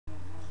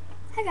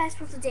Hi guys,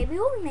 for today we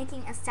will be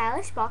making a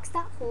stylish box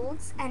that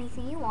holds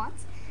anything you want.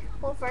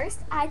 Well, first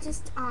I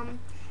just got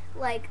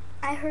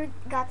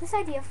this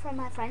idea from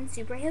my friend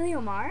Super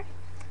Heliomar.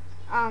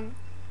 And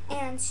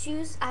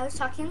I was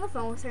talking on the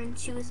phone with her and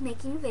she was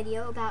making a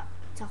video about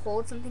to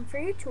hold something for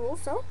your tool,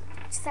 so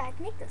I decided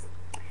to make this.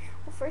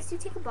 Well, first you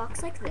take a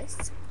box like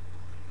this,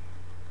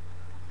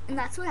 and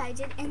that's what I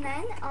did, and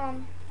then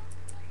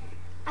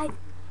I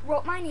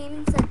wrote my name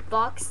and said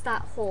box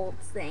that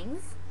holds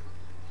things.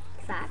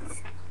 That.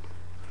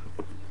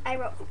 I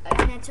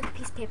took a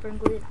piece of paper and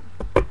glued it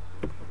on.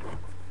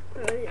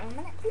 Wait a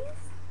minute, please.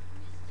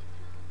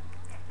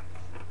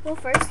 Well,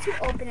 first you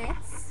open it.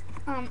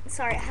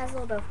 Sorry, it has a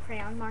little bit of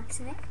crayon marks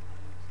in it.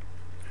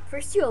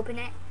 First you open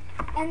it,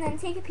 and then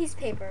take a piece of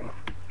paper.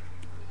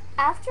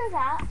 After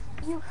that,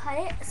 you cut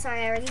it.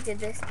 Sorry, I already did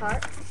this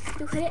part.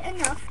 You cut it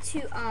enough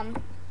to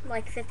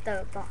fit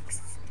the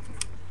box.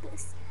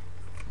 This.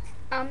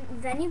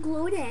 Then you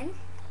glue it in,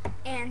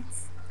 and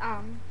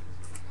so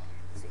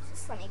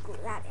just let me glue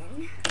that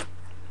in.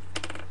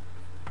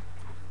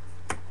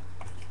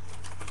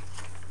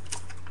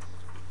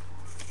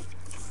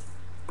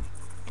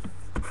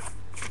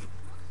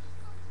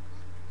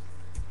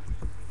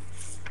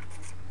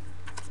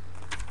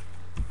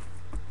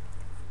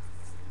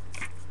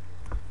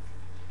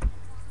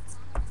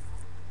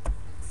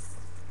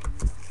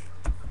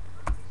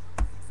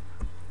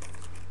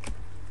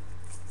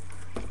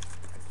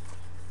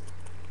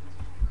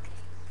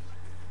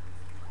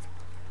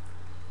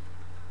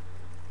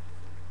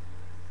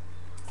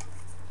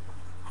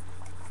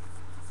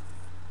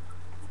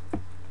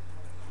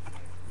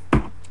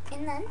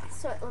 And then,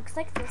 so it looks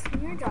like this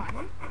when you're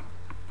done.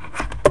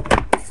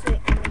 So I'm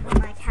going to put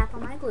my cap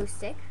on my glue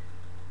stick.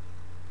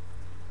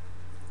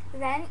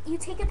 Then you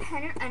take a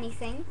pen or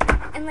anything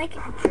and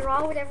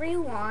draw whatever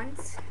you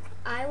want.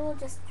 I will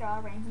just draw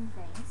random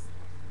things.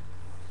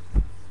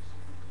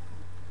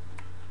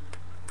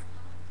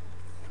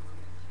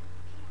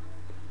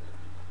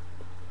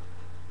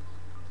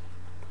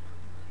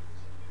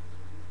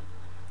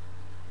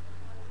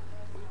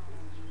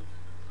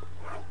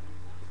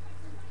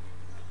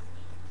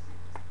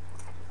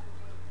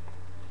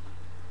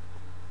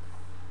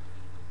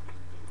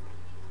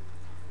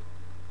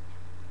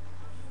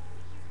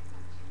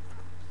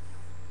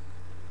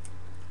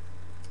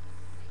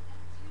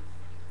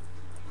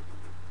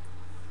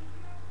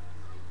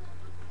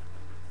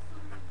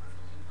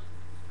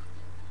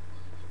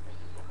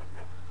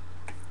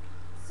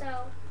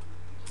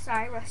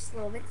 Sorry, rushed a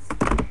little bit.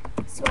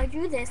 So I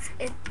drew this.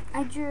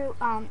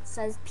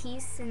 Says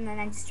peace, and then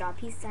I just draw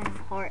peace and a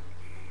heart,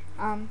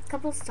 a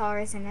couple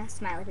stars and a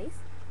smiley face.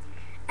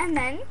 And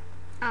then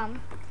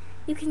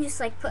you can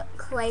just put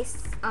clay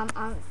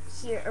on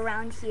here,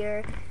 around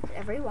here,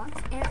 whatever you want.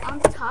 And on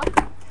the top,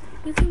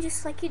 you can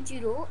just a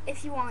doodle.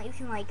 If you want, you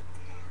can make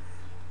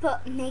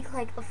a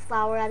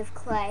flower out of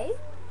clay.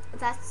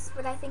 That's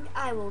what I think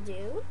I will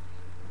do.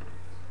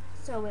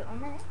 So wait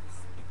 1 minute.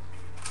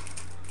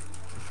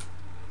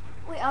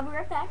 Wait, I'll be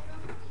right back.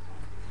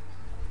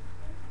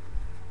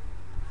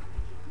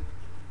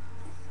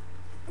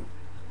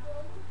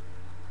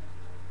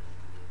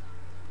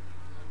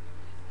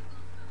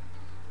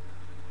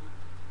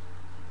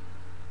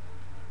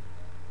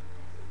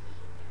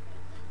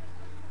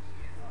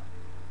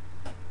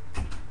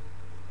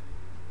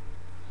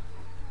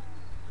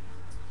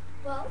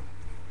 Well,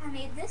 I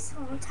made this a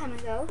long time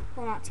ago.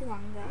 Well, not too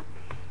long ago.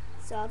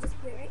 So I'll just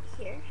put it right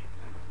here.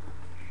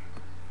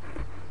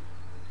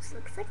 Just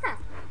looks like that.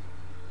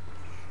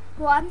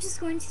 Well, I'm just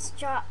going to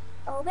draw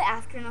a little bit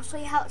after, and I'll show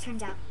you how it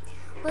turns out.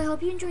 Well, I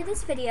hope you enjoyed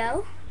this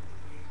video.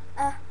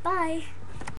 Bye.